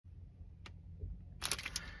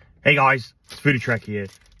Hey guys, it's Foodie Track here.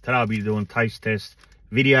 Today I'll be doing taste test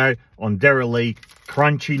video on Darrell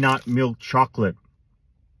Crunchy Nut Milk Chocolate.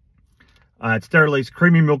 It's Darrell's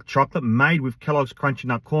creamy milk chocolate made with Kellogg's Crunchy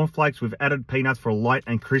Nut cornflakes with added peanuts for a light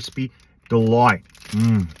and crispy delight.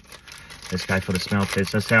 Let's go for the smell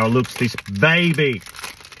test. That's how it looks, this baby.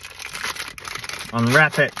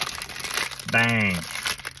 Unwrap it. Bang.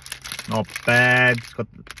 Not bad. It's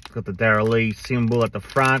got the Darrell symbol at the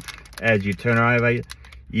front. As you turn it over,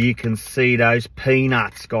 you can see those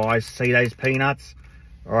peanuts, guys. See those peanuts?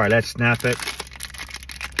 All right, let's snap it.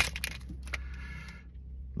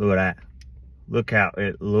 Look at that. Look how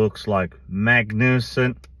it looks like.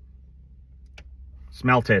 Magnificent.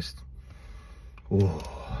 Smell test. Ooh.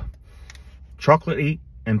 Chocolatey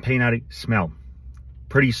and peanutty smell.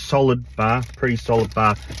 Pretty solid bar. Pretty solid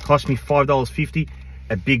bar. Cost me $5.50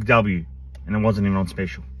 at Big W. And it wasn't even on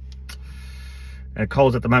special. And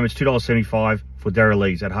Coles at the moment is $2.75 for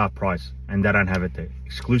Darrell's at half price, and they don't have it there.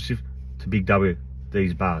 Exclusive to Big W,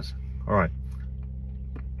 these bars. All right.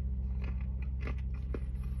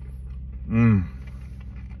 I'm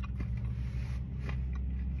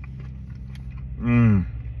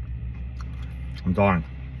dying.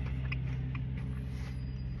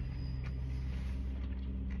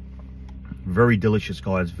 Very delicious,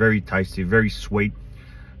 guys. Very tasty, very sweet.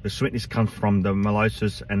 The sweetness comes from the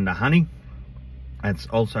molasses and the honey. And it's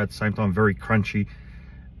also at the same time very crunchy,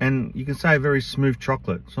 and you can say a very smooth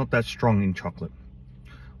chocolate. It's not that strong in chocolate.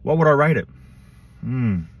 What would I rate it?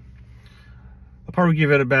 I'll probably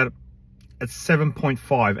give it about a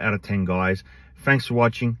 7.5 out of 10, guys. Thanks for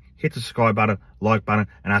watching. Hit the subscribe button, like button,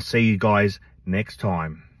 and I'll see you guys next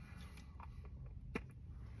time.